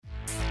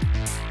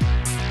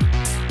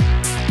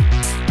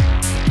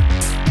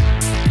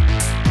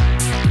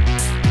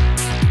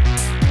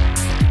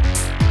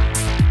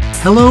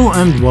Hello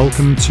and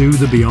welcome to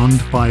the Beyond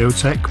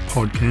Biotech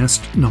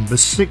podcast number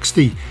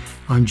 60.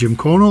 I'm Jim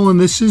Cornell and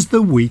this is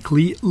the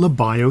weekly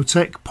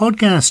Biotech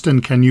podcast,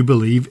 and can you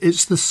believe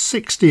it's the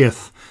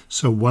 60th,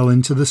 so well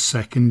into the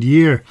second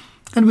year.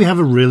 And we have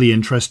a really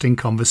interesting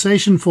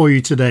conversation for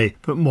you today,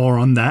 but more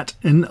on that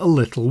in a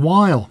little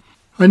while.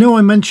 I know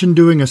I mentioned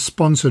doing a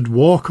sponsored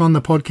walk on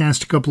the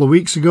podcast a couple of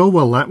weeks ago.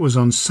 Well, that was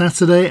on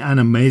Saturday, and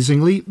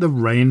amazingly, the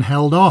rain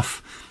held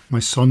off. My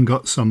son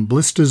got some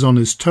blisters on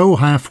his toe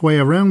halfway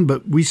around,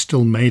 but we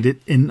still made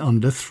it in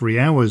under 3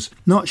 hours.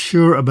 Not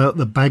sure about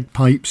the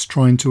bagpipes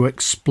trying to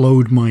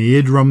explode my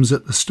eardrums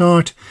at the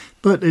start,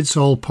 but it's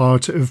all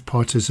part of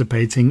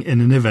participating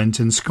in an event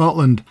in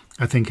Scotland.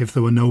 I think if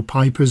there were no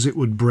pipers, it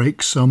would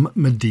break some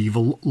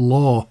medieval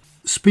law.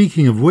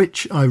 Speaking of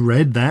which, I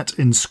read that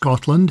in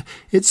Scotland,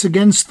 it's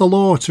against the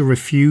law to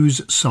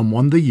refuse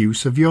someone the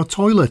use of your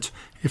toilet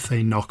if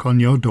they knock on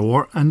your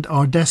door and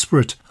are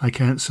desperate. I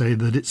can't say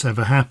that it's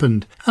ever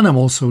happened, and I'm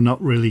also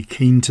not really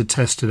keen to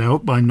test it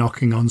out by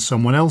knocking on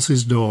someone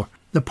else's door.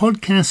 The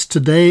podcast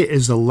today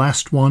is the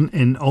last one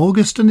in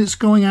August, and it's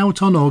going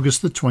out on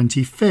August the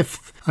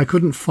 25th. I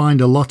couldn't find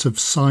a lot of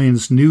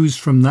science news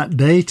from that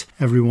date.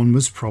 Everyone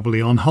was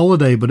probably on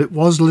holiday, but it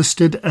was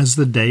listed as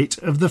the date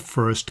of the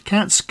first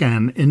CAT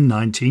scan in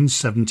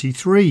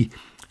 1973.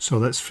 So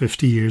that's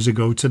 50 years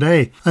ago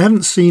today. I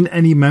haven't seen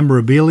any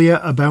memorabilia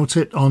about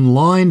it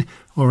online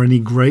or any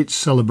great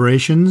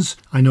celebrations.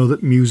 I know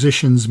that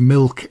musicians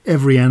milk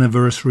every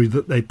anniversary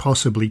that they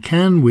possibly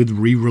can with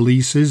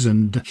re-releases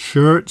and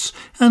shirts,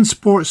 and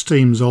sports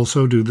teams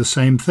also do the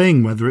same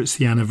thing, whether it's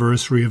the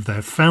anniversary of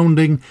their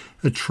founding,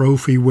 a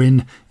trophy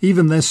win,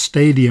 even their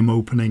stadium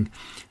opening.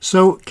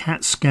 So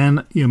CAT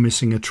scan, you're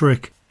missing a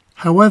trick.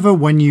 However,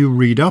 when you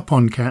read up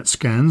on CAT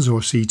scans or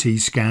CT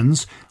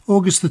scans,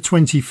 August the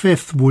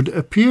 25th would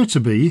appear to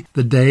be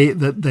the day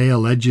that they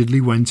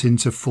allegedly went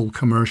into full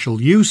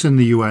commercial use in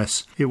the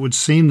US. It would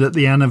seem that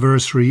the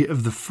anniversary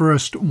of the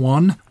first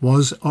one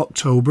was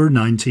October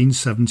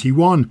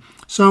 1971.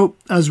 So,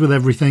 as with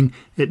everything,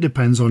 it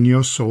depends on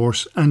your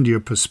source and your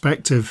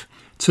perspective.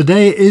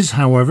 Today is,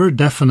 however,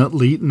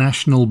 definitely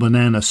National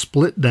Banana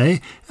Split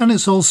Day, and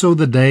it's also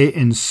the day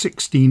in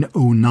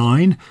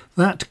 1609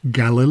 that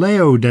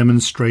Galileo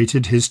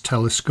demonstrated his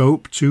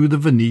telescope to the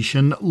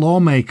Venetian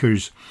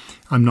lawmakers.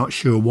 I'm not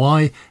sure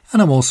why,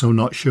 and I'm also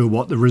not sure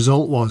what the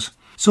result was.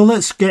 So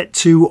let's get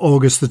to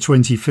August the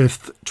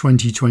 25th,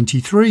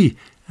 2023.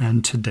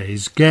 And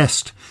today's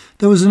guest.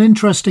 There was an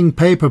interesting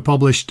paper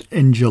published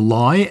in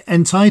July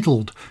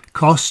entitled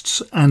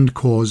Costs and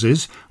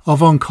Causes of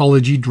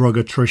Oncology Drug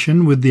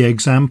Attrition with the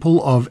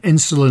Example of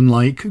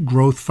Insulin-like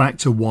Growth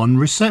Factor 1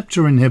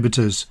 Receptor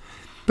Inhibitors.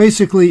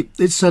 Basically,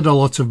 it said a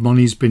lot of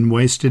money's been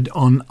wasted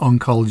on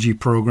oncology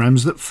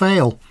programs that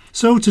fail.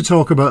 So to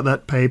talk about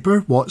that paper,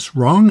 what's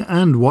wrong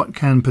and what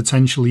can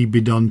potentially be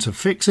done to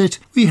fix it,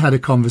 we had a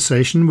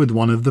conversation with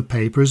one of the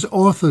paper's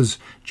authors,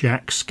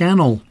 Jack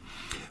Scannell.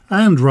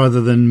 And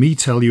rather than me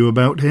tell you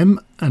about him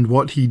and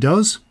what he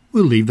does,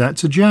 we'll leave that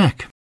to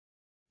Jack.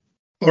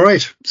 All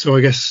right, so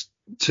I guess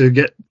to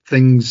get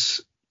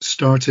things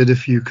started,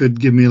 if you could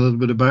give me a little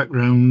bit of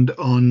background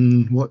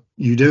on what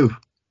you do.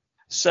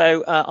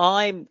 So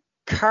I'm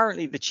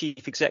currently the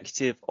chief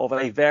executive of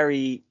a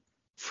very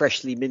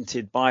freshly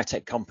minted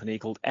biotech company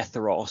called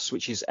Etheros,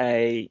 which is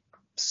a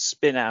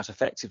spin out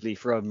effectively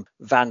from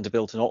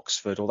Vanderbilt and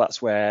Oxford, or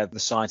that's where the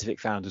scientific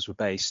founders were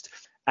based.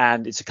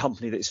 And it's a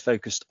company that is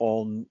focused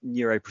on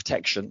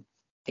neuroprotection,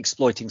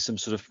 exploiting some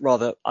sort of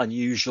rather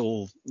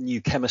unusual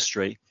new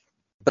chemistry.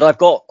 But I've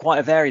got quite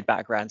a varied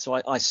background.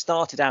 So I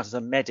started out as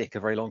a medic a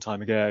very long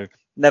time ago,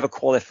 never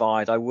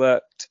qualified. I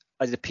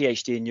did a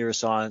PhD in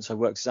neuroscience. I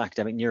worked as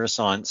academic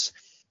neuroscience.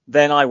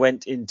 Then I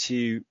went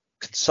into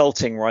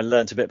consulting, where I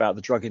learned a bit about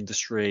the drug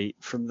industry.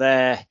 From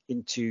there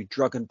into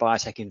drug and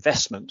biotech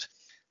investment.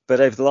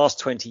 But over the last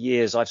 20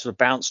 years, I've sort of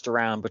bounced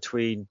around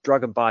between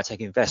drug and biotech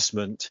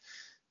investment,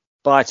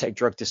 biotech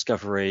drug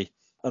discovery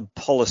and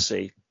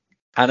policy.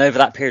 And over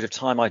that period of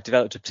time, I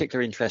developed a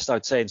particular interest, I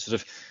would say, in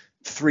sort of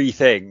three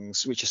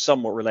things, which are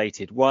somewhat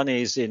related. One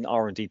is in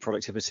R&D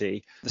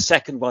productivity. The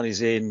second one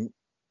is in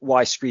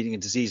why screening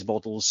and disease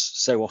models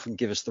so often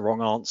give us the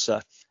wrong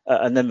answer.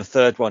 And then the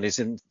third one is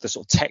in the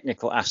sort of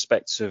technical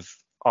aspects of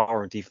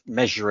R&D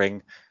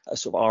measuring,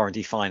 sort of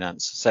R&D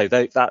finance. So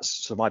that's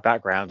sort of my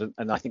background.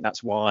 And I think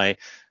that's why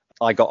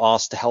I got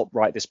asked to help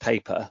write this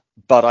paper.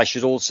 But I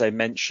should also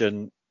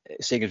mention,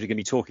 seeing as we're going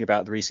to be talking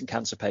about the recent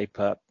cancer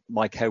paper,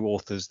 my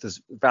co-authors,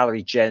 there's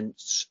Valerie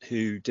Jentz,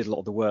 who did a lot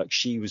of the work.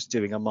 She was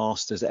doing a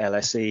master's at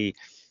LSE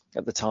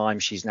at the time.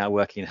 She's now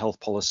working in health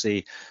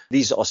policy.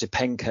 Lisa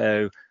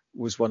Osipenko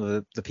was one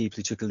of the people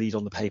who took a lead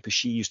on the paper.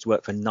 She used to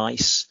work for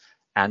NICE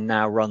and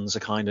now runs a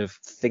kind of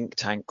think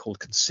tank called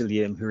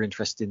Concilium, who are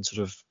interested in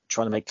sort of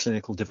trying to make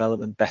clinical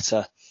development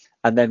better.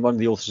 And then one of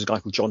the authors is a guy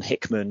called John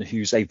Hickman,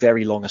 who's a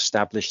very long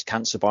established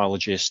cancer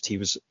biologist. He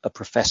was a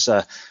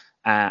professor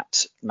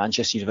at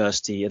Manchester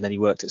University, and then he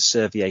worked at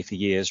Servier for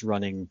years,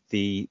 running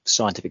the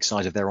scientific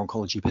side of their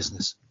oncology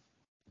business.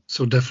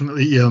 So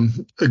definitely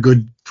a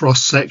good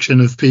cross section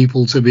of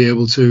people to be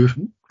able to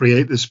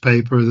create this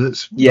paper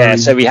that's Yeah, very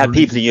so we had well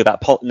people who knew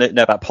about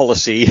know about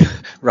policy,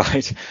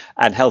 right,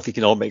 and health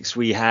economics.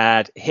 We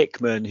had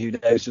Hickman, who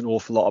knows an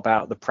awful lot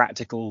about the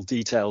practical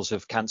details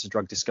of cancer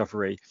drug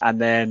discovery. And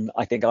then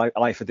I think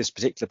I for this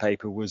particular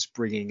paper, was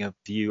bringing a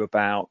view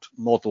about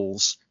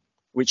models,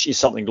 which is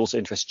something that also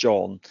interests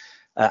John,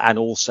 and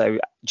also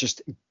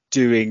just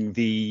doing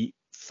the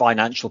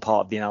financial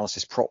part of the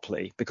analysis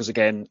properly. Because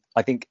again,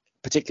 I think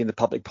particularly in the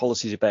public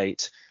policy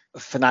debate,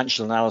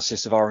 financial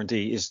analysis of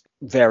R&D is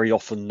very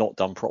often not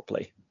done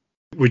properly.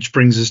 Which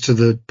brings us to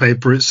the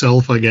paper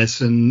itself, I guess.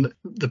 And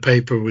the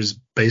paper was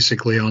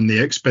basically on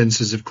the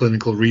expenses of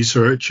clinical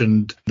research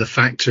and the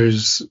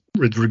factors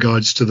with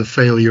regards to the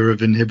failure of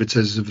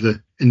inhibitors of the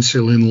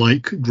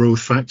insulin-like growth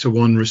factor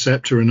 1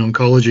 receptor in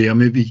oncology. And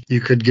maybe you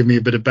could give me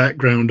a bit of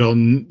background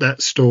on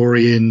that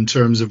story in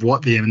terms of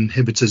what the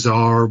inhibitors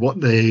are,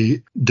 what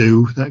they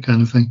do, that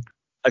kind of thing.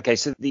 Okay,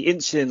 so the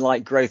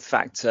insulin-like growth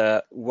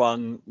factor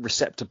 1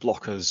 receptor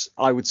blockers,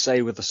 I would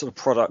say, were the sort of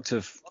product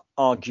of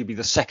arguably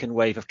the second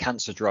wave of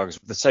cancer drugs,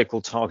 the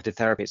so-called targeted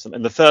therapies.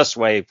 And the first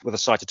wave were the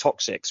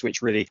cytotoxics,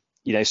 which really,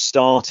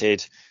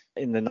 started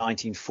in the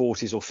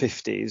 1940s or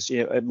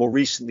 50s. More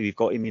recently, we've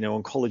got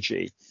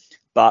immuno-oncology,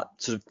 but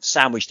sort of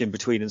sandwiched in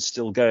between and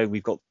still going,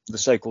 we've got the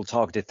so-called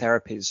targeted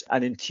therapies.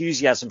 And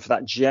enthusiasm for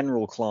that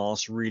general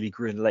class really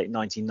grew in the late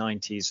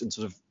 1990s and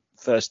sort of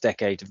first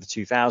decade of the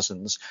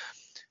 2000s.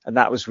 And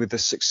that was with the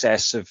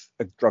success of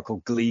a drug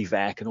called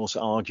Gleevec and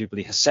also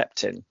arguably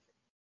Herceptin.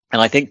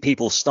 And I think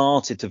people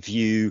started to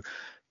view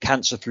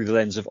cancer through the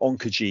lens of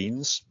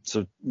oncogenes,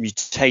 so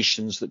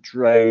mutations that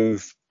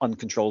drove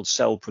uncontrolled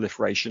cell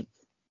proliferation.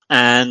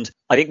 And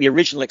I think the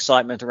original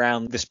excitement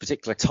around this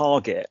particular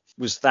target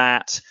was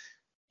that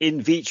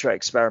in vitro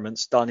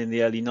experiments done in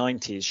the early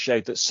 90s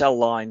showed that cell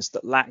lines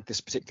that lacked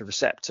this particular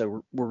receptor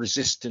were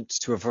resistant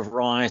to a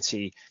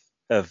variety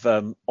of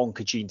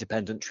oncogene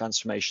dependent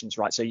transformations,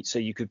 right? So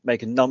you could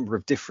make a number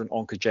of different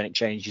oncogenic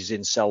changes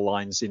in cell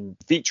lines in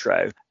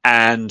vitro,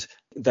 and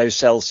those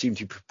cells seem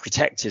to be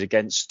protected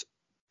against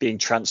being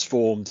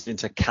transformed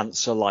into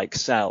cancer-like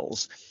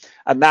cells.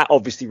 And that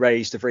obviously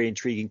raised a very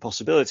intriguing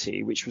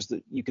possibility, which was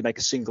that you could make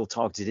a single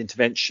targeted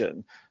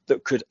intervention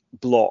that could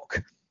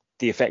block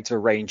the effect of a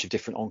range of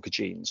different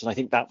oncogenes. And I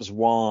think that was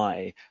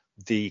why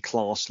the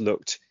class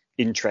looked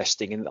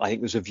interesting, and I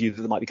think there's a view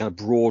that there might be kind of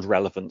broad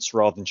relevance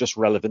rather than just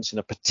relevance in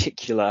a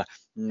particular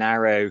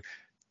narrow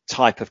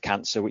type of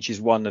cancer, which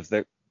is one of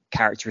the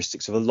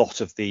characteristics of a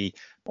lot of the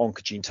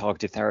oncogene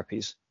targeted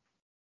therapies.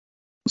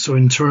 So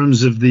in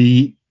terms of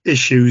the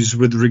issues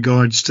with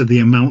regards to the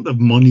amount of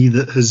money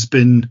that has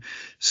been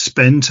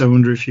spent, I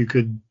wonder if you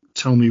could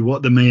tell me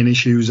what the main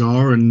issues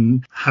are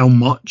and how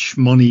much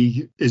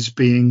money is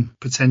being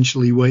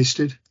potentially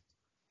wasted.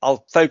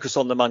 I'll focus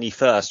on the money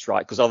first, right?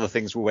 Because other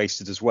things were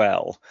wasted as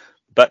well.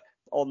 But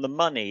on the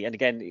money, and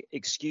again,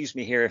 excuse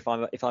me here if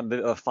I'm a bit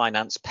of a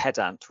finance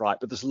pedant, right?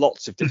 But there's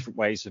lots of different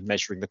ways of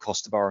measuring the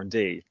cost of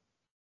R&D,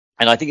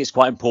 and I think it's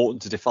quite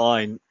important to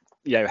define,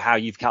 how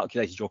you've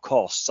calculated your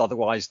costs.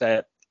 Otherwise,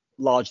 they're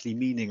largely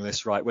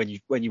meaningless, right? When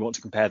you want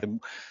to compare them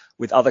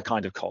with other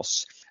kind of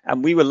costs.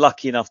 And we were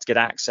lucky enough to get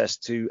access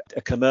to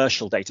a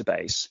commercial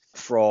database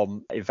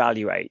from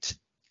Evaluate,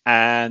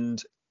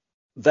 and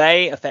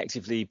they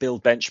effectively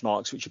build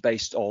benchmarks which are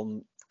based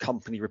on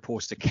company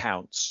reported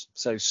accounts.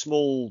 So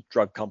small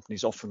drug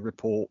companies often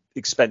report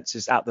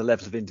expenses at the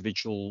level of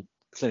individual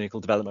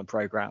clinical development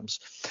programs.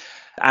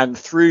 And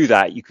through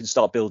that, you can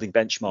start building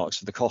benchmarks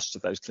for the costs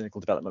of those clinical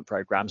development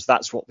programs.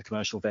 That's what the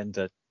commercial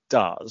vendor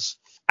does.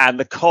 And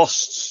the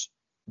costs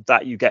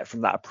that you get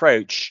from that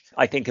approach,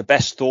 I think, are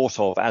best thought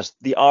of as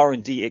the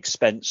R&D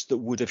expense that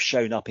would have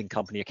shown up in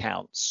company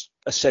accounts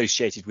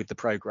associated with the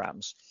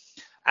programs.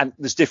 And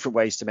there's different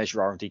ways to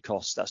measure R&D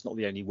costs. That's not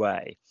the only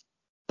way.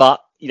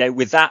 But,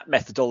 with that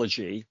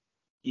methodology,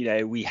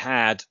 we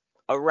had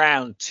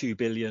around $2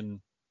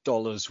 billion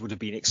would have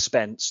been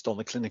expensed on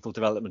the clinical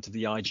development of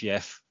the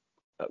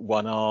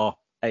IGF-1R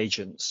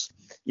agents.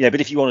 But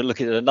if you want to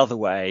look at it another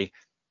way,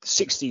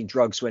 16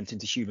 drugs went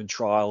into human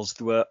trials.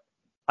 There were,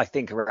 I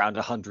think, around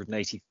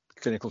 180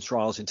 clinical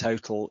trials in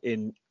total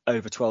in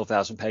over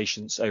 12,000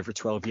 patients over a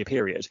 12-year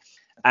period.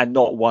 And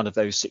not one of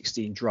those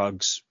 16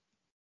 drugs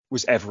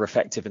was ever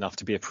effective enough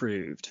to be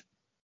approved.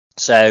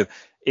 So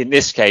in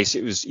this case,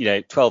 it was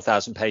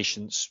 12,000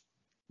 patients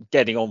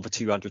getting on for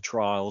 200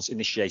 trials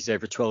initiated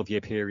over a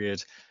 12-year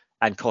period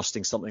and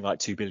costing something like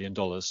 $2 billion.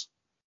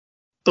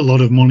 A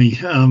lot of money.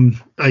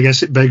 I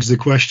guess it begs the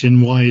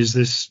question, why is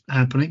this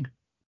happening?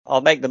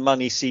 I'll make the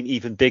money seem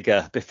even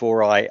bigger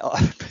before I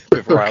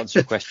answer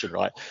your question,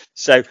 right?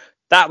 So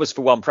that was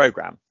for one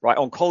program, right?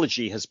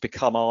 Oncology has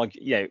become,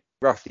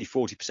 roughly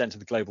 40% of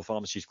the global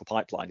pharmaceutical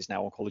pipeline is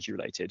now oncology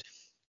related.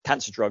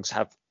 Cancer drugs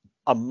have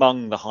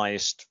among the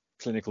highest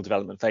clinical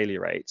development failure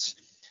rates.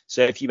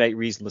 So if you make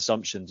reasonable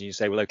assumptions and you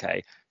say, well,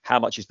 okay, how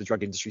much is the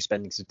drug industry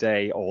spending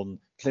today on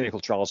clinical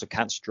trials of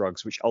cancer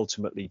drugs which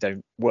ultimately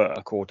don't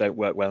work or don't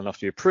work well enough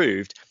to be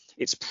approved?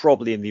 It's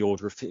probably in the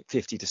order of $50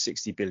 to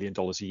 $60 billion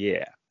a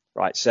year.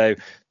 right? So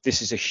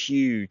this is a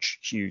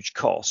huge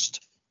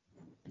cost.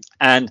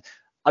 And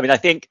I mean, I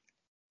think,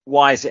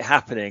 why is it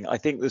happening? I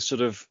think there's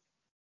sort of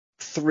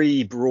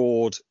three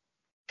broad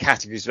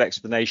categories of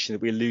explanation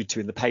that we allude to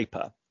in the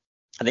paper.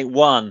 I think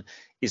one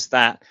is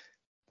that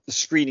the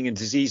screening and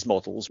disease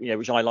models,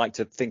 which I like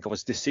to think of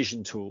as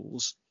decision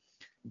tools,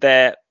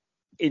 they're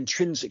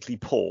intrinsically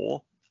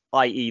poor,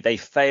 i.e. they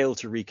fail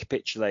to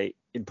recapitulate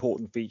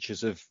important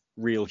features of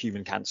real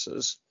human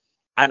cancers.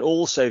 And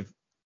also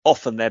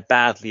often they're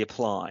badly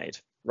applied,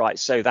 right?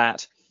 So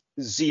that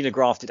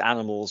xenografted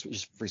animals, which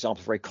is, for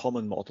example, a very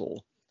common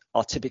model,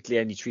 are typically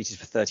only treated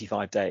for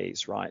 35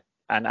 days, right?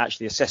 And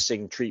actually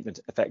assessing treatment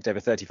effect over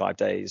 35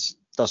 days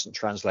doesn't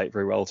translate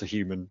very well to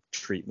human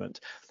treatment.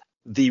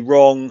 The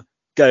wrong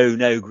go,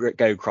 no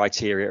go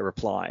criteria are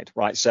applied,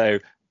 right? So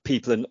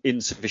people are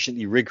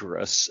insufficiently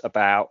rigorous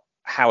about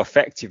how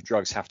effective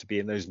drugs have to be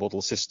in those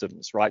model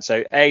systems, right?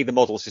 So A, the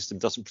model system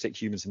doesn't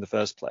predict humans in the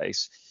first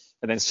place.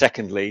 And then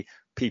secondly,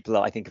 people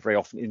are, I think, very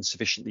often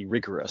insufficiently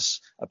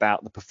rigorous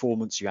about the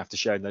performance you have to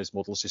show in those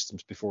model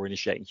systems before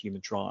initiating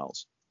human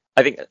trials.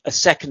 I think a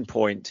second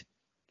point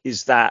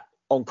is that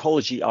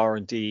oncology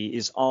R&D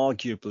is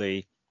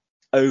arguably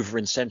over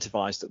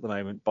incentivized at the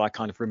moment by a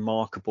kind of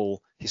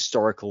remarkable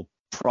historical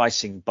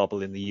pricing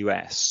bubble in the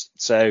US.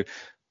 So,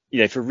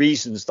 for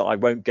reasons that I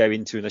won't go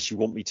into unless you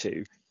want me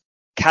to,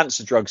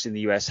 cancer drugs in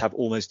the US have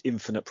almost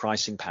infinite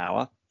pricing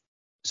power.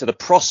 So the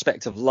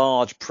prospect of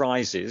large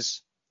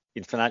prizes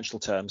in financial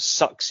terms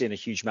sucks in a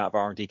huge amount of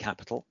R&D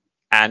capital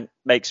and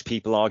makes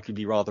people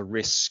arguably rather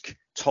risk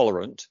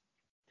tolerant.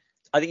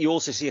 I think you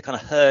also see a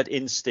kind of herd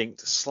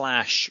instinct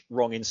 /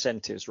 wrong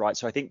incentives, right?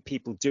 So I think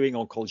people doing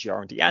oncology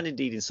R&D, and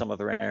indeed in some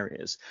other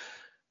areas,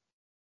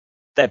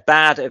 they're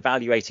bad at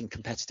evaluating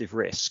competitive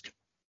risk,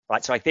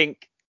 right? So I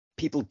think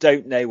people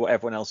don't know what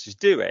everyone else is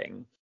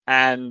doing,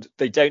 and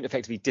they don't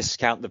effectively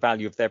discount the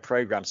value of their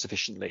program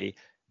sufficiently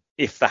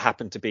if there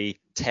happen to be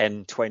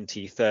 10,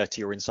 20,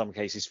 30, or in some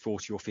cases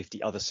 40 or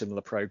 50 other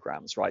similar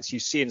programs, right? So you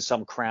see in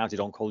some crowded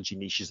oncology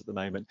niches at the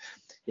moment,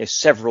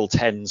 several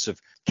tens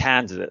of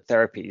candidate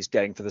therapies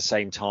going for the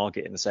same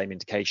target in the same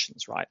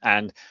indications, right?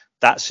 And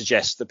that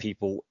suggests that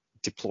people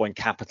deploying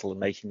capital and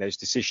making those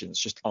decisions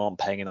just aren't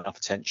paying enough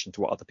attention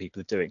to what other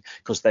people are doing,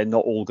 because they're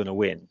not all going to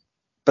win.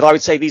 But I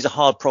would say these are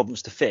hard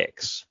problems to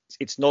fix.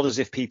 It's not as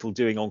if people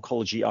doing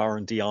oncology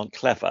R&D aren't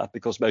clever,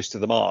 because most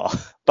of them are.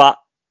 But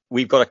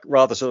we've got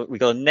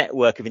a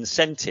network of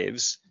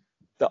incentives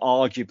that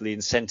arguably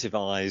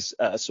incentivize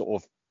at a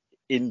sort of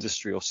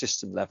industry or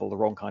system level the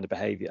wrong kind of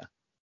behavior.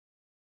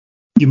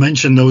 You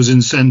mentioned those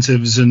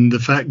incentives and the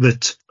fact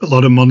that a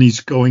lot of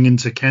money's going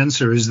into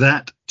cancer. Is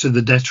that to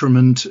the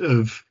detriment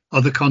of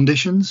other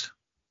conditions?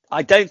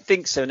 I don't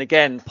think so. And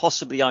again,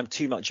 possibly I'm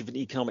too much of an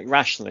economic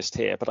rationalist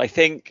here, but I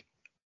think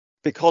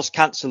because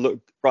cancer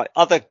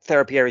other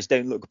therapy areas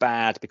don't look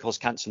bad because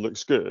cancer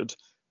looks good,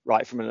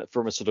 right?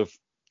 From a sort of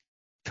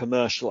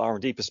commercial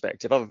R&D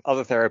perspective,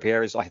 other therapy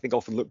areas I think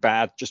often look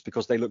bad just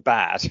because they look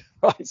bad,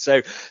 right?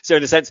 So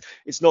in a sense,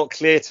 it's not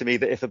clear to me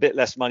that if a bit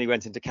less money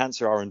went into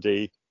cancer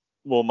R&D,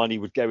 more money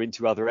would go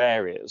into other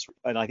areas.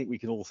 And I think we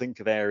can all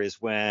think of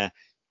areas where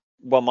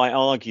one might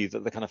argue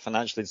that the kind of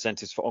financial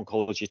incentives for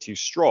oncology are too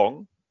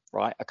strong,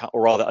 right?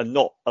 Or rather are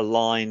not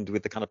aligned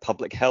with the kind of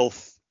public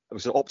health,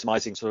 sort of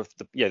optimizing sort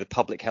of the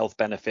public health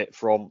benefit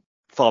from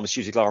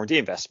pharmaceutical R&D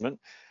investment.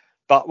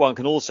 But one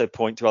can also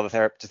point to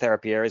other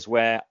therapy areas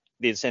where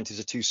the incentives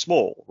are too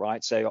small,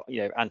 right? So,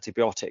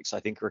 antibiotics,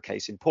 I think, are a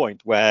case in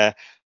point where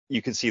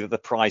you can see that the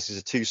prices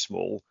are too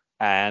small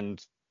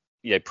and,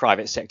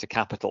 private sector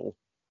capital,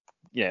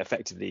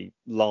 effectively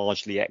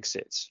largely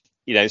exits.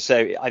 So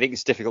I think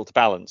it's difficult to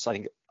balance. I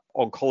think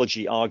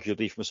oncology,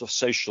 arguably from a sort of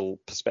social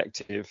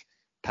perspective,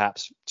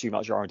 perhaps too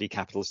much R&D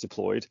capital is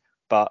deployed,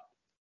 but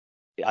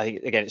I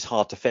think, again, it's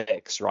hard to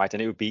fix, right?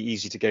 And it would be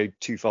easy to go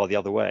too far the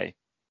other way.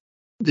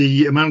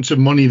 The amount of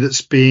money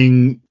that's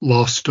being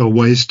lost or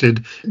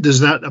wasted,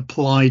 does that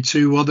apply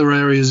to other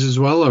areas as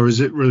well? Or is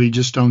it really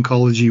just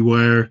oncology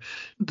where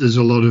there's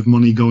a lot of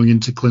money going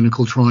into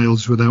clinical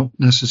trials without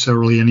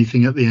necessarily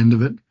anything at the end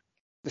of it?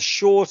 The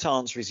short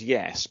answer is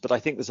yes, but I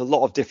think there's a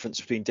lot of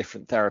difference between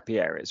different therapy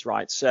areas,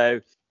 right?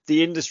 So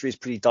the industry is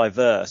pretty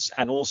diverse,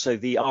 and also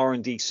the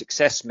R&D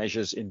success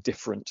measures in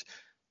different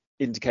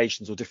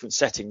indications or different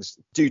settings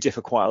do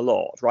differ quite a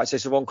lot, right? So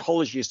sort of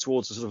oncology is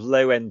towards the sort of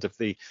low end of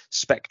the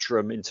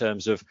spectrum in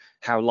terms of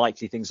how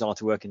likely things are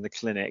to work in the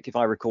clinic. If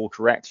I recall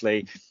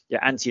correctly,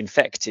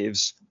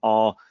 anti-infectives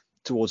are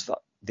towards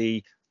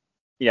the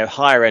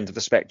higher end of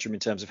the spectrum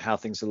in terms of how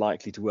things are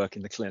likely to work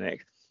in the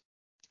clinic.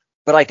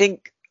 But I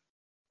think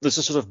there's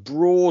a sort of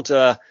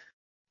broader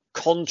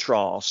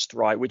contrast,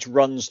 right, which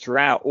runs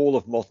throughout all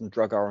of modern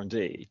drug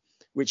R&D,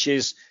 which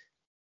is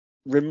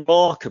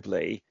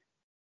remarkably,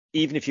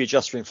 even if you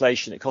adjust for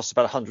inflation, it costs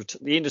about 100.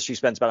 The industry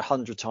spends about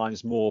 100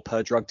 times more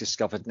per drug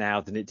discovered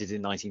now than it did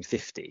in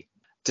 1950,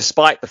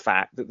 despite the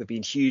fact that there have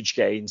been huge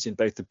gains in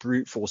both the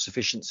brute force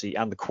efficiency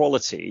and the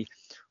quality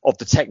of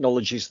the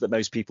technologies that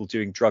most people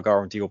doing drug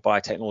R&D or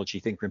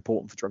biotechnology think are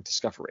important for drug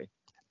discovery.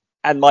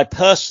 And my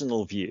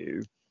personal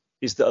view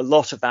is that a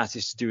lot of that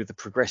is to do with the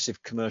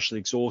progressive commercial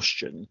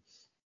exhaustion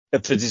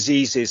of the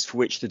diseases for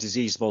which the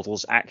disease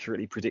models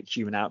accurately predict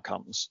human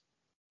outcomes,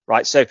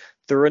 right? So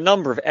there are a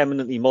number of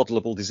eminently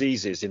modelable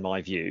diseases, in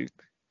my view,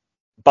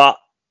 but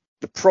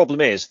the problem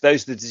is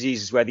those are the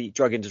diseases where the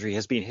drug industry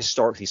has been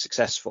historically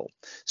successful.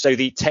 So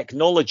the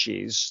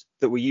technologies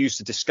that were used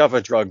to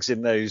discover drugs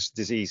in those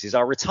diseases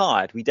are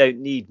retired. We don't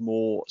need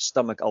more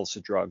stomach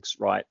ulcer drugs,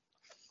 right?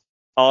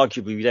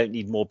 Arguably, we don't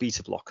need more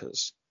beta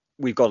blockers.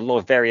 We've got a lot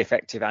of very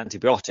effective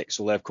antibiotics,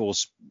 although, of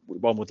course,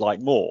 one would like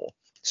more.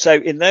 So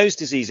in those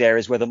disease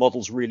areas where the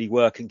models really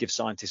work and give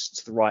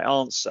scientists the right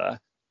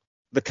answer,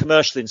 the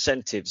commercial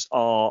incentives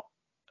are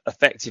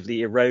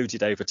effectively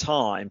eroded over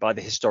time by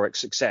the historic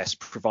success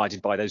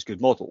provided by those good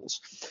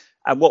models.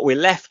 And what we're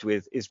left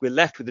with is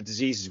the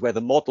diseases where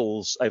the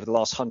models over the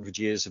last 100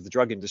 years of the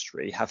drug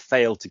industry have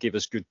failed to give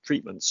us good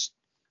treatments,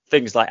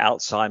 things like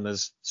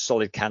Alzheimer's,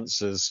 solid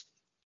cancers.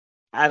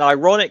 And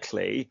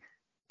ironically,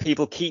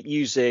 people keep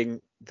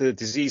using the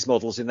disease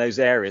models in those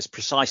areas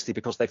precisely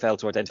because they fail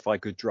to identify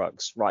good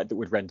drugs, right, that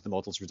would render the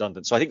models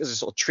redundant. So I think there's a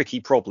sort of tricky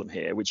problem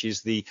here, which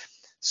is the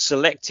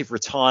selective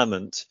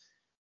retirement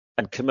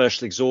and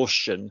commercial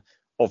exhaustion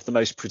of the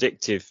most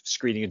predictive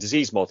screening and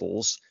disease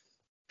models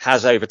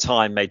has over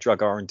time made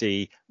drug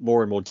R&D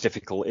more and more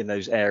difficult in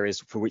those areas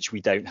for which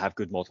we don't have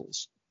good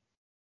models.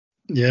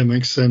 Yeah,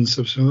 makes sense.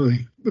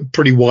 Absolutely. A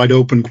pretty wide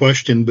open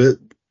question, but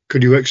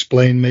could you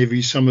explain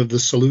maybe some of the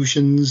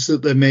solutions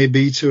that there may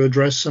be to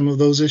address some of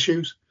those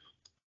issues?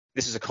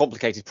 This is a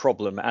complicated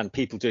problem, and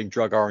people doing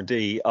drug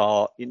R&D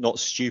are not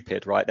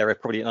stupid, right? They're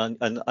probably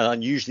an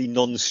unusually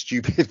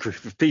non-stupid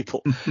group of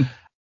people.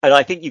 And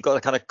I think you've got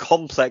a kind of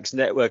complex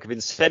network of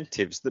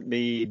incentives that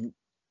mean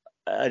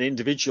at an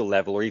individual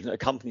level or even at a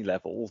company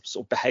level,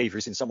 sort of behavior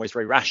is in some ways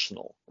very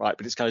rational, right?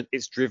 But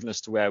it's driven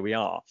us to where we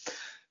are.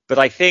 But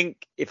I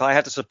think if I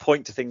had to sort of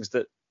point to things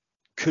that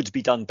could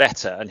be done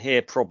better, and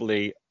here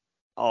probably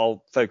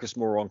I'll focus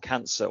more on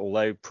cancer,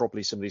 although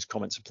probably some of these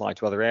comments apply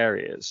to other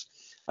areas.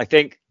 I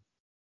think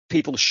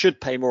people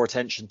should pay more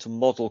attention to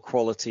model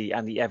quality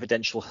and the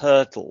evidential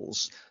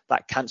hurdles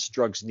that cancer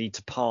drugs need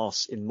to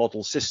pass in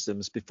model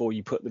systems before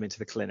you put them into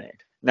the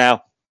clinic.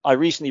 Now, I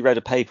recently read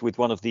a paper with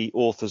one of the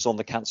authors on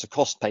the cancer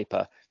cost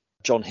paper,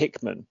 John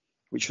Hickman,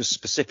 which was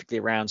specifically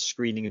around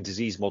screening and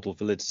disease model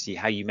validity,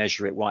 how you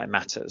measure it, why it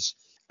matters.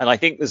 And I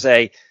think there's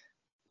a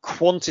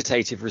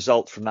quantitative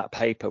result from that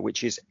paper,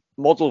 which is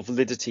model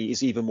validity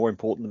is even more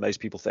important than most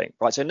people think,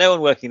 right? So no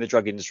one working in the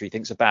drug industry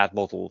thinks a bad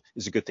model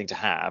is a good thing to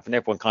have. And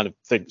everyone kind of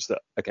thinks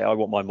that, okay, I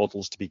want my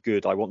models to be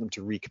good. I want them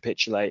to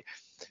recapitulate,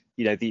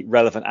 the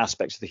relevant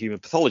aspects of the human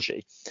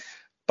pathology.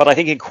 But I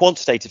think in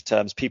quantitative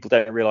terms, people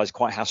don't realize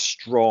quite how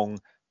strong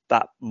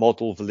that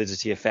model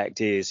validity effect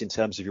is in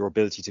terms of your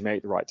ability to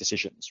make the right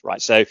decisions,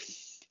 right? So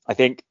I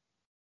think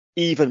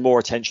even more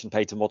attention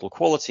paid to model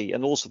quality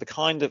and also the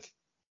kind of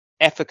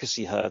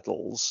efficacy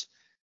hurdles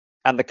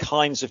and the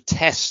kinds of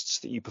tests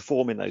that you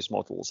perform in those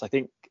models, I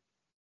think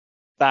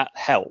that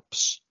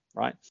helps,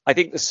 right? I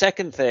think the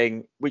second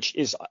thing, which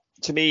is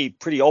to me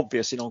pretty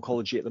obvious in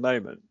oncology at the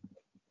moment,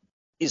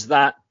 is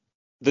that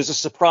there's a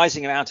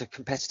surprising amount of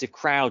competitive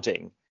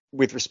crowding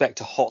with respect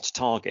to hot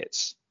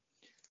targets.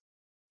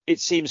 It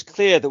seems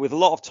clear that with a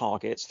lot of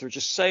targets, there are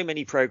just so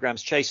many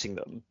programs chasing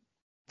them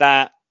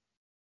that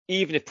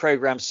even if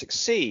programs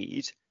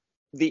succeed,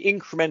 the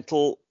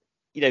incremental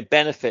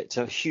benefit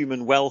to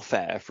human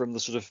welfare from the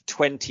sort of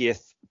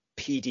 20th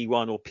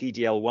PD1 or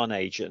PDL1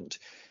 agent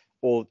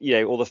or the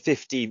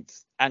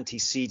 15th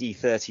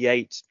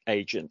anti-CD38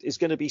 agent is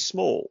going to be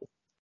small,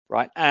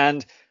 right?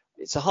 And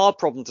it's a hard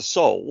problem to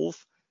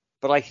solve,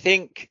 but I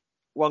think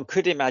one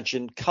could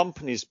imagine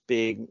companies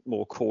being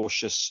more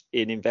cautious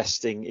in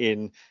investing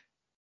in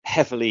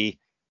heavily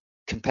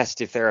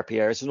competitive therapy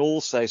areas, and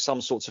also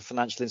some sorts of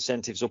financial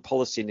incentives or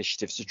policy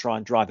initiatives to try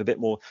and drive a bit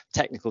more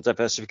technical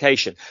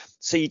diversification.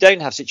 So you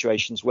don't have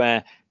situations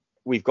where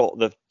we've got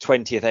the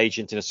 20th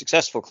agent in a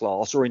successful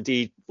class, or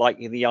indeed like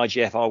in the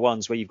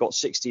IGFR1s where you've got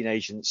 16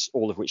 agents,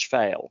 all of which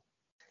fail.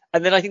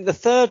 And then I think the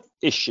third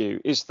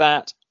issue is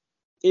that,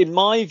 in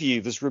my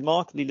view, there's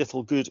remarkably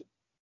little good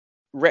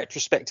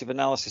retrospective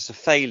analysis of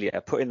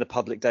failure put in the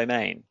public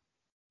domain.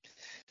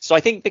 So I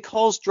think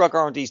because drug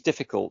R&D is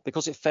difficult,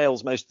 because it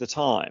fails most of the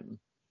time,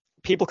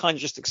 people kind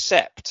of just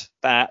accept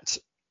that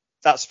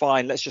that's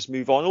fine, let's just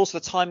move on. Also,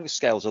 the timing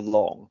scales are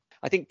long.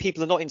 I think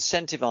people are not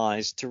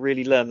incentivized to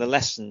really learn the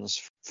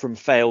lessons from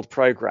failed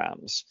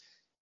programs.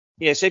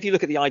 So if you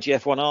look at the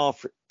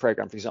IGF-1R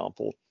program, for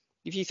example,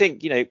 if you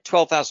think,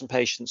 12,000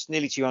 patients,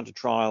 nearly 200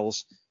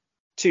 trials,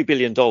 $2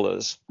 billion,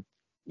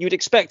 you would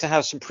expect to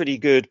have some pretty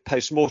good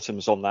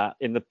postmortems on that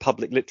in the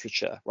public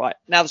literature, right?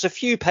 Now, there's a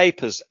few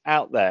papers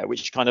out there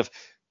which kind of,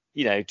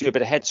 do a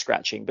bit of head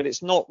scratching, but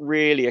it's not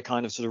really a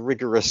kind of sort of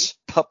rigorous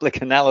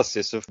public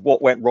analysis of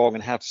what went wrong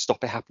and how to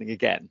stop it happening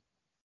again.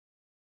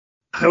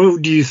 How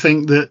do you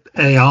think that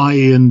AI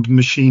and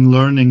machine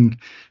learning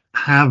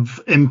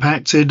have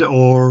impacted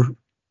or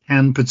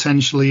can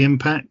potentially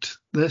impact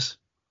this?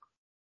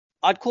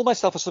 I'd call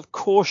myself a sort of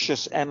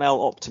cautious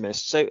ML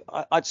optimist. So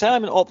I'd say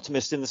I'm an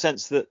optimist in the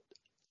sense that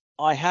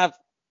I have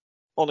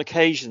on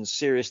occasion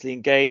seriously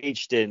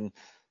engaged in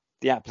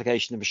the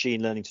application of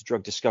machine learning to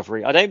drug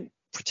discovery. I don't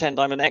pretend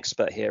I'm an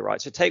expert here,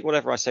 right? So take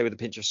whatever I say with a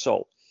pinch of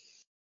salt.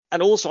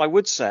 And also, I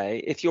would say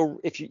if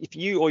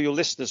you or your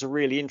listeners are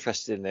really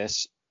interested in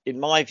this, in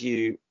my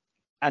view,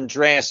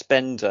 Andreas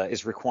Bender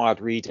is required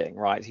reading,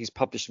 right? He's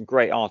published some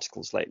great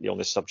articles lately on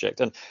this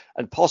subject,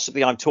 and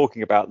possibly I'm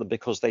talking about them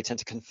because they tend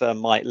to confirm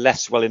my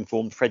less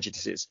well-informed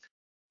prejudices.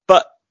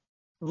 But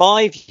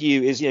my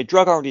view is,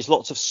 drug R&D is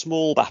lots of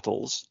small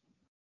battles.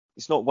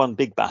 It's not one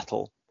big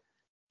battle,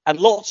 and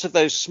lots of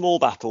those small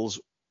battles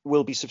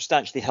will be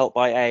substantially helped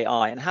by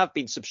AI and have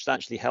been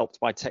substantially helped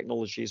by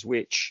technologies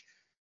which,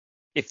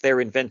 if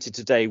they're invented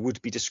today,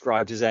 would be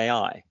described as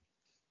AI.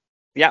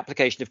 The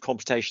application of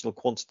computational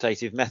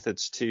quantitative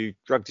methods to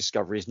drug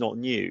discovery is not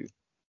new.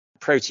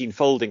 Protein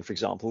folding, for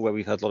example, where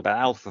we've heard a lot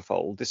about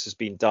AlphaFold, this has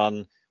been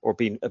done or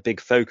been a big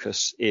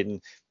focus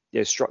in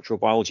structural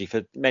biology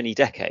for many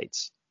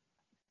decades.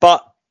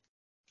 But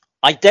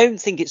I don't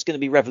think it's going to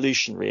be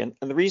revolutionary. And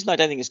the reason I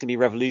don't think it's going to be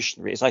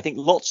revolutionary is I think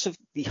lots of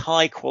the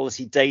high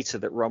quality data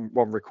that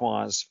one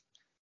requires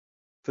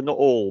for not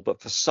all,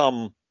 but for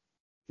some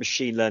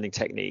machine learning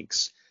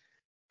techniques,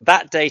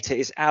 that data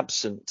is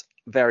absent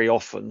very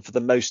often for the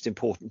most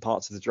important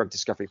parts of the drug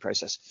discovery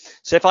process.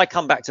 So if I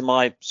come back to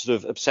my sort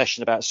of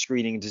obsession about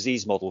screening and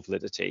disease model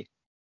validity,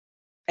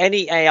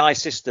 any AI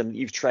system that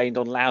you've trained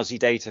on lousy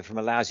data from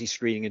a lousy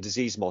screening and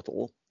disease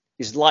model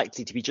is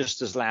likely to be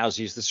just as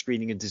lousy as the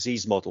screening and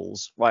disease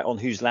models, right, on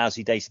whose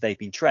lousy data they've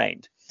been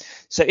trained.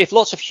 So if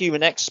lots of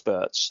human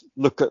experts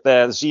look at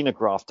their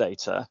xenograph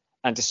data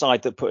and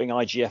decide that putting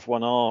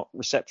IGF-1R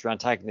receptor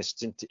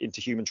antagonists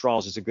into human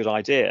trials is a good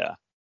idea,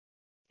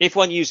 if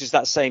one uses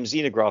that same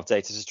xenograph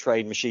data to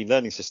train machine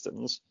learning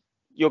systems,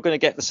 you're going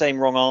to get the same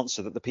wrong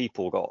answer that the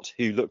people got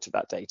who looked at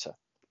that data.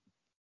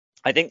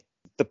 I think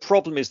the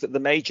problem is that the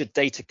major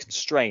data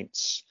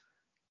constraints,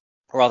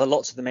 or rather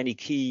lots of the many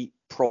key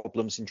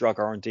problems in drug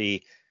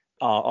R&D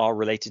are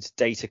related to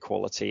data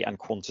quality and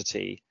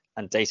quantity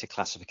and data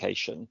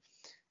classification.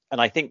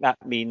 And I think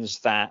that means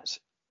that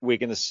we're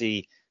going to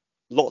see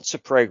lots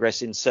of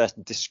progress in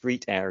certain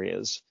discrete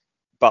areas,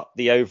 but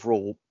the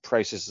overall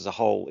process as a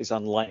whole is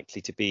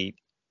unlikely to be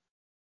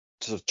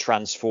sort of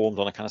transformed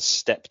on a kind of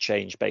step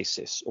change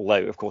basis.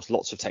 Although, of course,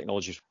 lots of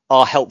technologies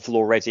are helpful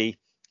already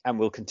and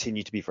will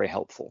continue to be very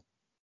helpful.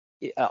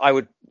 I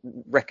would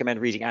recommend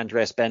reading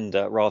Andreas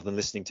Bender rather than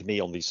listening to me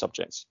on these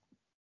subjects.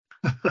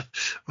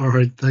 All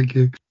right, thank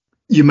you.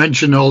 You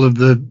mentioned all of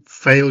the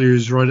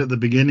failures right at the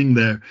beginning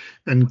there,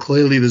 and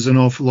clearly there's an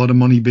awful lot of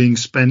money being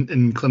spent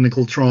in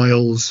clinical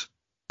trials,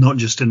 not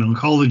just in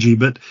oncology,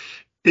 but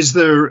is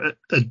there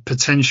a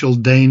potential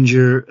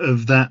danger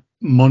of that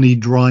money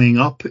drying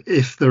up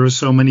if there are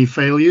so many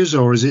failures,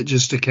 or is it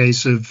just a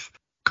case of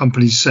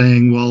companies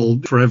saying, well,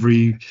 for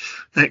every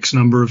X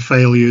number of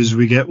failures,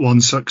 we get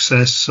one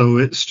success, so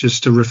it's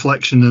just a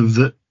reflection of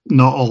that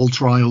not all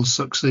trials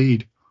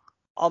succeed?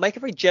 I'll make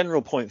a very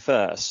general point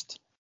first.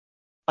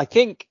 I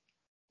think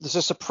there's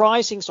a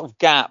surprising sort of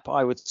gap,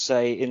 I would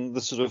say, in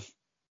the sort of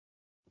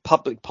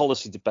public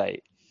policy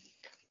debate,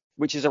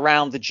 which is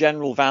around the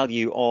general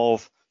value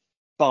of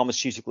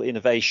pharmaceutical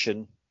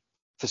innovation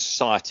for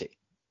society.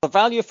 The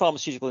value of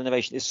pharmaceutical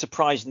innovation is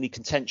surprisingly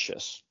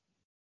contentious,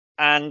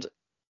 and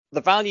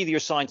the value that you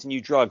assign to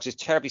new drugs is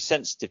terribly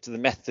sensitive to the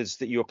methods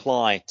that you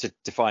apply to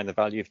define the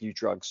value of new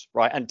drugs,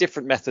 right? And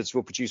different methods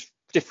will produce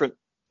different,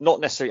 not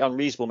necessarily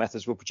unreasonable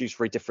methods, will produce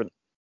very different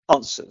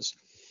answers.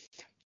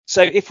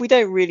 So if we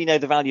don't really know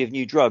the value of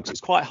new drugs, it's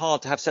quite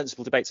hard to have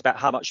sensible debates about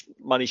how much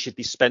money should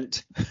be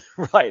spent,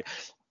 right,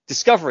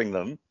 discovering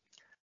them,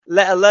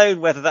 let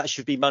alone whether that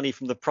should be money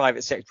from the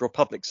private sector or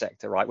public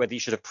sector, right? Whether you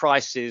should have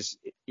prices,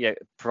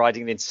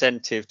 providing an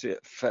incentive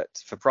for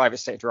private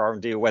sector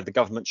R&D, or whether the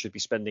government should be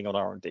spending on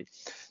R&D.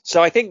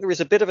 So I think there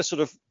is a bit of a sort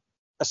of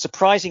a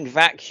surprising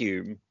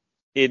vacuum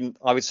in,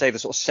 I would say, the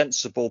sort of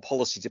sensible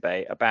policy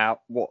debate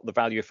about what the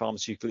value of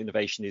pharmaceutical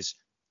innovation is,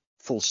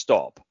 full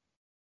stop.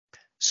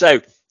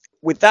 So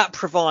with that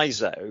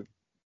proviso,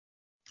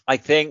 I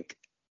think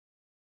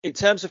in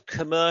terms of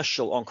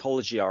commercial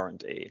oncology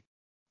R&D,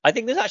 I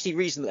think there's actually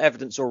reasonable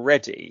evidence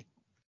already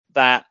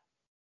that,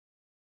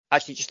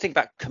 actually just think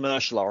about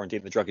commercial R&D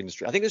in the drug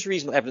industry. I think there's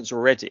reasonable evidence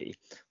already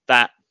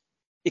that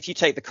if you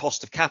take the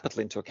cost of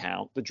capital into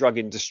account, the drug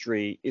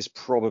industry is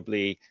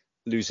probably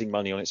losing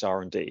money on its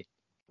R&D.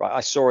 Right?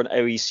 I saw an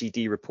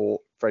OECD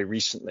report very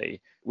recently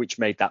which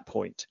made that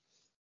point.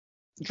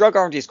 Drug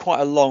R&D is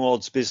quite a long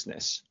odds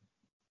business,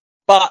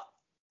 but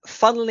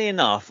funnily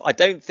enough, I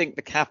don't think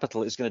the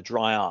capital is going to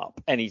dry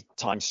up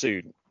anytime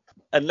soon,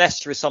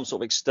 unless there is some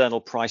sort of external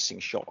pricing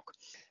shock.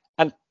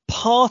 And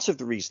part of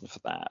the reason for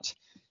that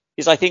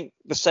is, I think,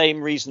 the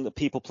same reason that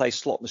people play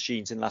slot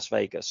machines in Las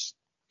Vegas.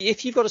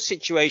 If you've got a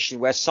situation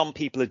where some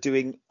people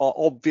are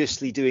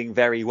obviously doing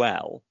very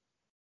well,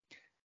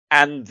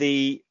 and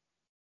the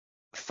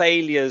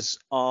failures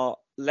are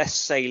less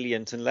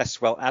salient and less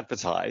well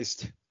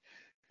advertised,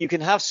 you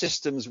can have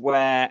systems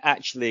where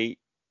actually,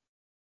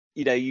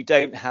 you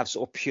don't have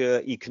sort of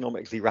pure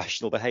economically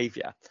rational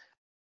behavior.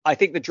 I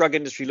think the drug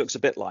industry looks a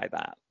bit like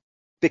that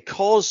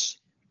because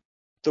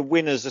the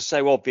winners are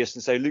so obvious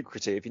and so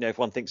lucrative. If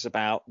one thinks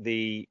about some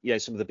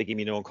of the big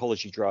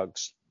immuno-oncology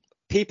drugs,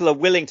 people are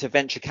willing to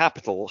venture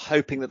capital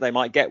hoping that they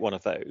might get one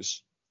of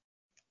those.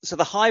 So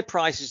the high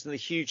prices and the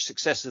huge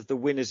success of the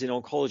winners in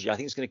oncology, I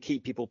think, is going to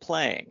keep people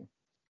playing.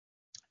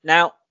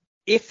 Now,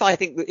 if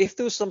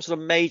there was some sort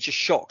of major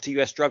shock to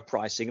US drug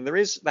pricing, and there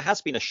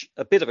has been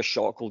a bit of a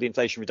shock called the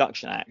Inflation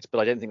Reduction Act, but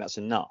I don't think that's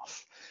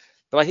enough.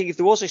 But I think if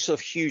there was a sort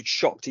of huge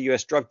shock to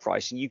US drug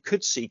pricing, you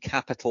could see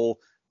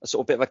a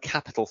sort of bit of a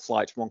capital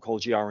flight from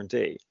oncology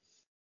R&D.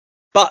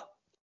 But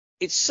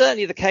it's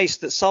certainly the case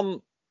that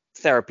some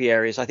therapy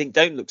areas I think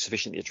don't look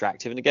sufficiently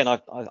attractive. And again,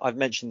 I've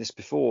mentioned this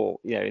before,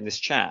 in this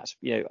chat.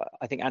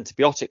 I think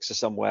antibiotics are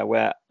somewhere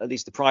where at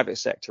least the private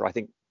sector, I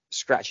think,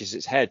 scratches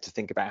its head to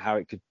think about how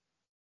it could,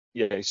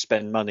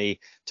 spend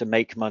money to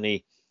make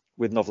money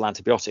with novel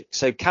antibiotics.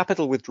 So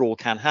capital withdrawal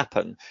can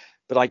happen,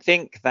 but I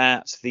think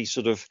that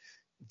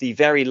the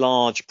very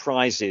large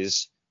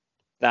prizes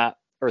that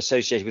are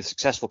associated with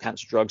successful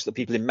cancer drugs that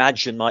people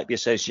imagine might be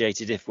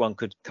associated if one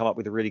could come up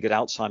with a really good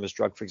Alzheimer's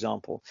drug, for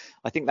example,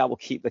 I think that will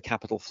keep the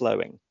capital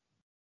flowing.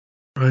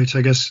 Right.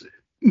 I guess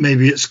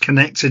maybe it's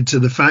connected to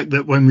the fact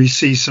that when we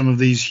see some of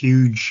these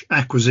huge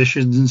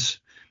acquisitions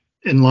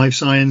in life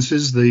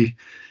sciences,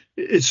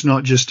 it's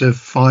not just a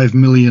 5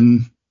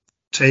 million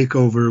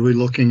takeover. We're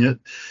looking at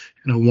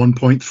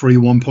 1.3,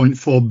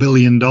 $1.4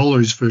 billion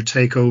for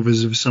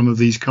takeovers of some of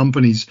these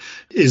companies.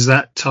 Is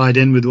that tied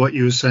in with what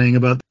you were saying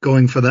about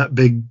going for that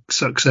big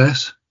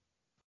success?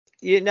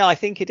 No, I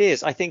think it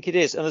is. And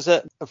there's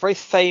a very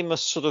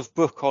famous sort of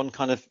book on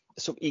kind of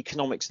sort of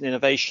economics and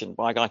innovation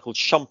by a guy called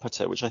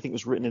Schumpeter, which I think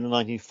was written in the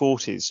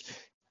 1940s.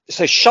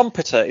 So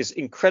Schumpeter is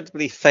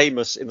incredibly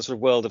famous in the sort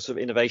of world of sort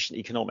of innovation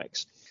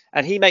economics.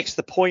 And he makes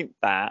the point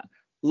that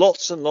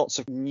lots and lots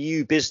of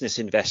new business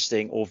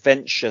investing or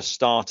venture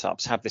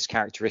startups have this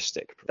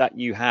characteristic, that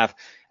you have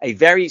a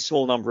very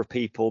small number of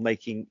people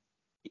making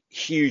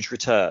huge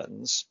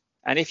returns.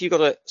 And if you've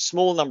got a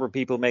small number of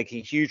people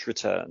making huge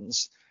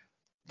returns,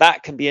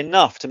 that can be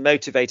enough to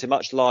motivate a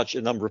much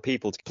larger number of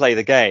people to play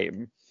the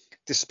game,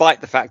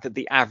 despite the fact that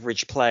the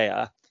average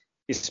player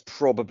is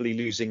probably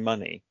losing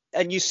money.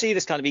 And you see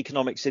this kind of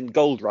economics in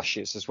gold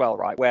rushes as well,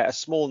 right? Where a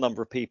small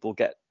number of people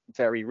get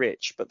very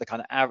rich, but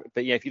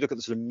if you look at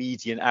the sort of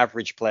median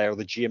average player or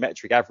the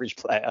geometric average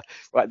player,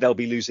 right, they'll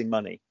be losing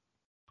money.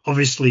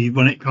 Obviously,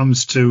 when it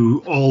comes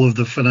to all of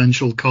the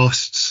financial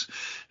costs,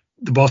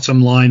 the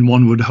bottom line,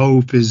 one would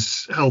hope,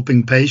 is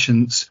helping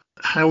patients.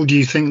 How do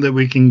you think that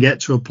we can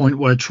get to a point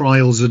where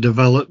trials are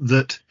developed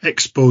that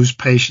expose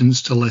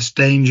patients to less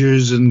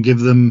dangers and give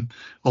them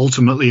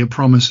ultimately a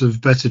promise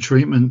of better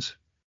treatment?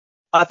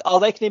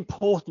 I'll make an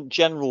important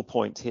general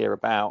point here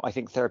about, I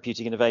think,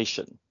 therapeutic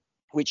innovation,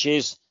 which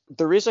is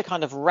there is a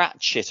kind of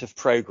ratchet of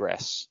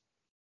progress.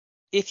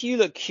 If you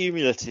look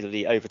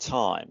cumulatively over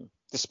time,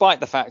 despite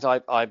the fact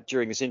I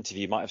during this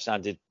interview might have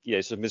sounded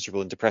sort of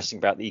miserable and depressing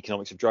about the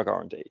economics of drug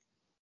R&D,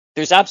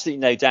 there's absolutely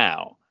no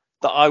doubt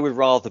that I would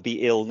rather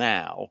be ill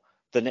now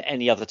than at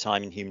any other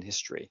time in human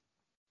history.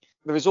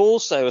 There is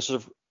also a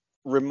sort of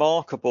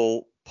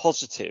remarkable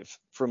positive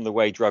from the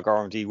way drug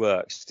R&D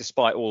works,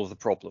 despite all of the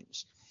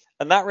problems.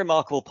 And that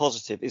remarkable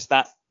positive is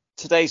that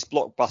today's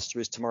blockbuster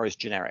is tomorrow's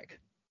generic.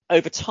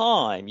 Over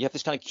time, you have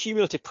this kind of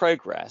cumulative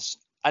progress.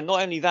 And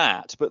not only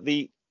that, but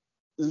the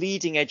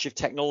leading edge of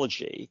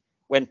technology,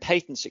 when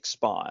patents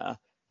expire,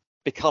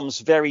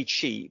 becomes very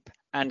cheap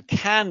and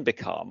can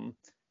become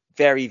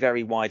very,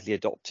 very widely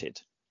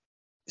adopted.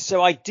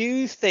 So I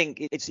do think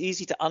it's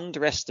easy to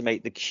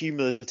underestimate the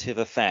cumulative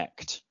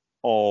effect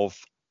of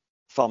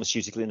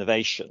pharmaceutical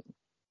innovation.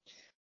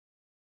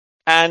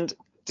 And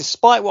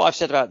despite what I've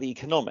said about the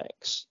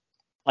economics,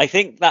 I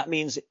think that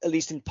means, at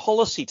least in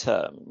policy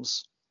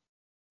terms,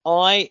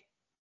 I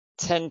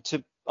tend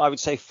to, I would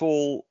say,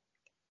 fall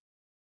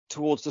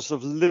towards the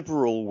sort of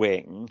liberal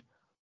wing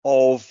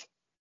of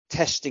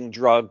testing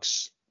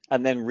drugs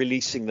and then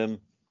releasing them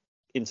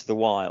into the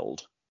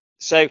wild.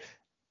 So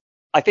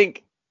I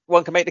think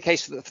one can make the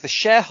case that for the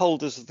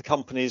shareholders of the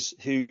companies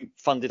who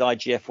funded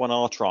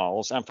IGF-1R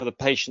trials and for the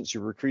patients who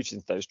were recruited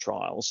into those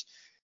trials,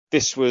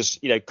 this was,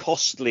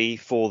 costly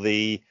for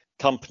the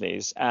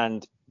companies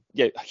and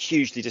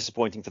hugely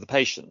disappointing for the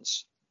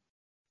patients.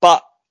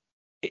 But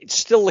it's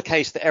still the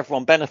case that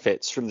everyone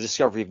benefits from the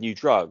discovery of new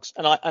drugs.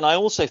 And I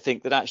also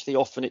think that actually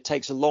often it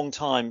takes a long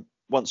time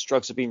once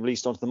drugs have been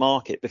released onto the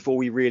market before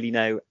we really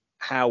know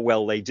how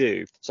well they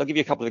do. So I'll give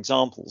you a couple of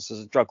examples.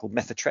 There's a drug called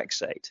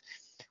methotrexate,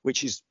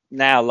 which is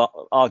now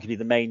arguably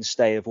the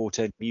mainstay of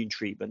autoimmune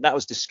treatment. That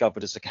was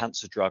discovered as a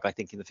cancer drug, I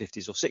think, in the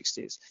 50s or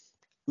 60s.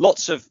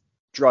 Lots of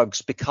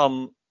drugs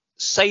become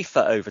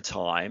safer over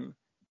time,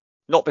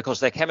 not because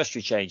their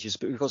chemistry changes,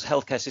 but because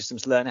healthcare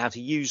systems learn how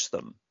to use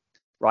them.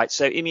 right?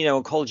 So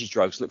immuno-oncology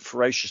drugs look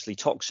ferociously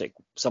toxic,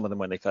 some of them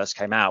when they first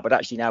came out, but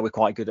actually now we're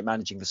quite good at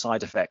managing the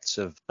side effects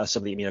of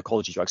some of the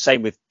immuno-oncology drugs.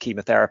 Same with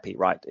chemotherapy,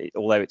 right?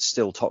 Although it's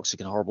still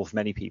toxic and horrible for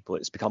many people,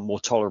 it's become more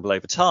tolerable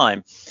over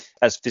time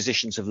as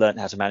physicians have learned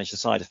how to manage the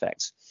side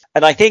effects.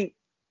 And I think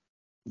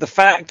the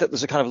fact that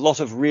there's a kind of lot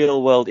of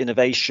real world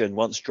innovation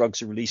once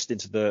drugs are released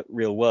into the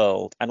real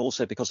world, and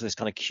also because of this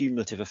kind of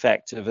cumulative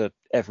effect of a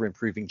ever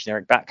improving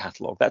generic back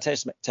catalogue, that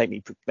tends to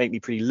make me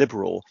pretty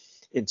liberal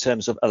in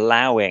terms of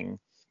allowing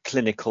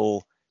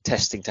clinical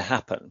testing to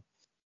happen.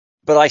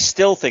 But I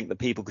still think that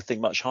people could think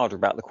much harder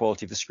about the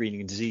quality of the screening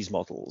and disease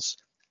models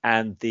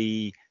and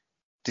the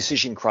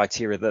decision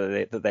criteria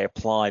that they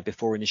apply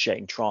before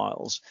initiating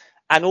trials.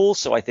 And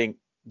also, I think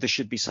there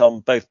should be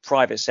some both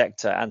private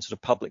sector and sort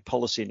of public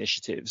policy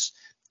initiatives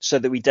so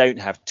that we don't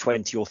have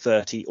 20 or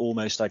 30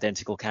 almost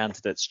identical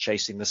candidates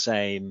chasing the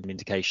same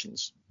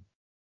indications.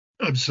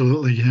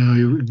 Absolutely. Yeah, I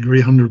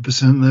agree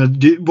 100%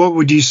 there. What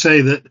would you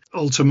say that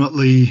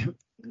ultimately,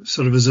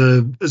 sort of as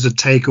a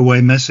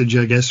takeaway message,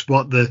 I guess,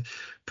 what the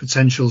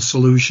potential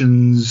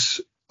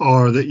solutions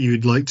are that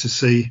you'd like to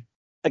see?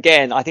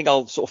 Again, I think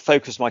I'll sort of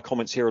focus my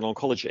comments here on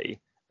oncology.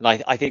 And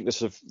I think the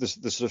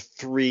sort of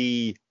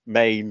three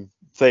main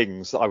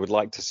things that I would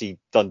like to see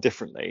done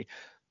differently.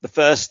 The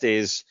first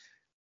is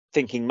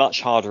thinking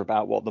much harder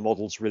about what the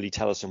models really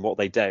tell us and what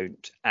they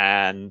don't,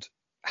 and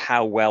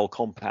how well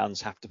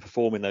compounds have to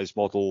perform in those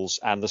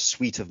models and the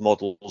suite of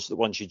models that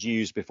one should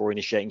use before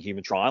initiating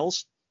human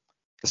trials.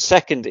 The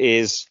second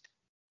is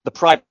the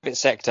private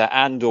sector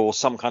and or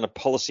some kind of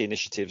policy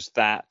initiatives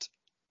that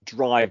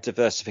drive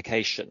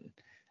diversification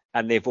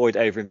and they avoid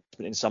overinvestment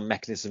in some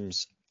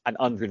mechanisms and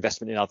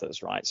underinvestment in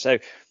others, right? So,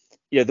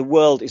 the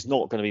world is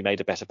not going to be made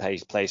a better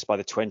place by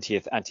the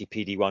 20th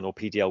anti-PD-1 or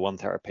PD-L1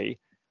 therapy.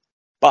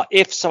 But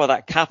if some of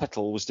that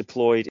capital was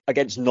deployed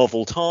against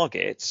novel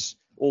targets,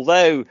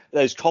 although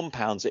those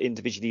compounds are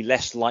individually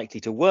less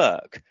likely to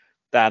work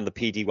than the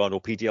PD-1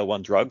 or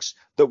PD-L1 drugs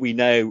that we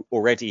know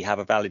already have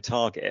a valid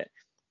target,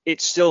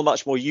 it's still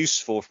much more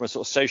useful from a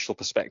sort of social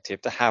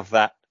perspective to have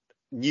that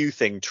new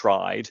thing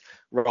tried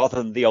rather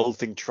than the old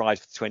thing tried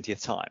for the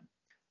 20th time.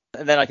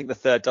 And then I think the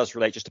third does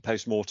relate just to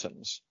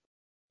postmortems.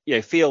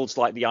 Fields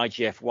like the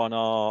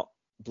IGF-1R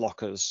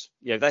blockers,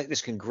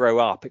 this can grow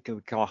up. It can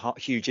become a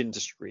huge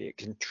industry. It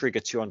can trigger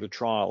 200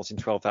 trials in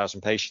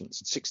 12,000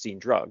 patients and 16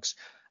 drugs.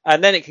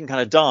 And then it can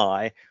kind of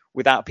die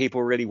without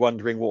people really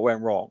wondering what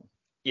went wrong.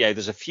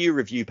 There's a few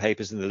review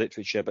papers in the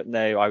literature, but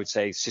no, I would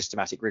say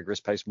systematic,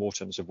 rigorous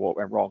postmortems of what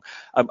went wrong.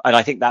 And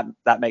I think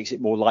that makes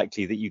it more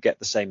likely that you get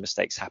the same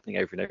mistakes happening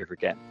over and over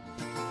again.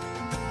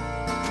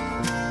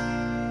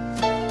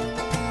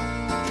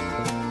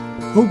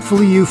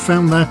 Hopefully you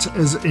found that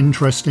as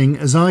interesting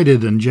as I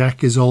did, and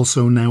Jack is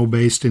also now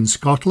based in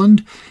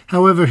Scotland.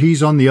 However,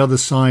 he's on the other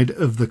side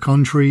of the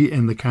country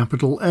in the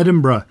capital,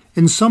 Edinburgh.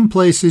 In some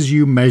places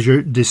you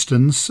measure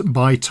distance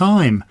by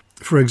time.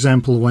 For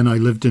example, when I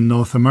lived in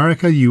North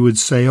America, you would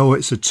say,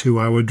 it's a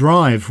 2-hour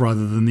drive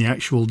rather than the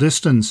actual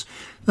distance.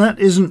 That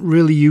isn't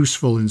really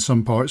useful in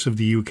some parts of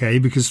the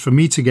UK because for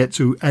me to get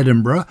to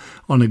Edinburgh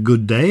on a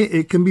good day,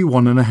 it can be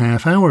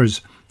 1.5 hours.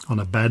 On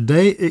a bad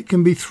day, it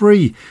can be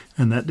 3,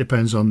 and that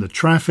depends on the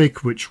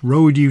traffic, which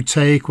road you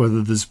take,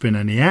 whether there's been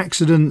any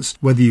accidents,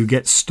 whether you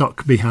get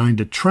stuck behind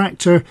a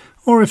tractor,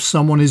 or if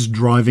someone is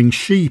driving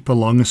sheep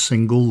along a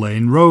single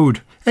lane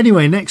road.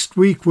 Anyway, next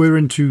week we're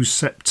into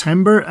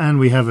September, and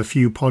we have a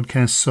few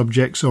podcast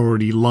subjects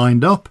already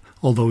lined up,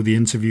 although the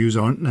interviews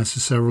aren't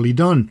necessarily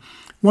done.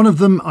 One of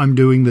them I'm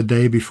doing the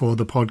day before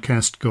the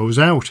podcast goes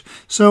out,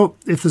 so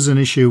if there's an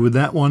issue with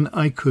that one,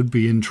 I could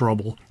be in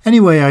trouble.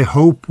 Anyway, I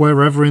hope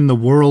wherever in the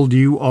world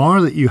you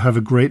are that you have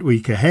a great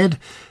week ahead.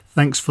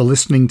 Thanks for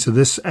listening to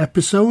this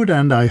episode,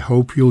 and I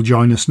hope you'll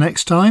join us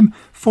next time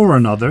for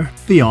another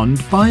Beyond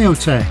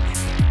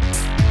Biotech.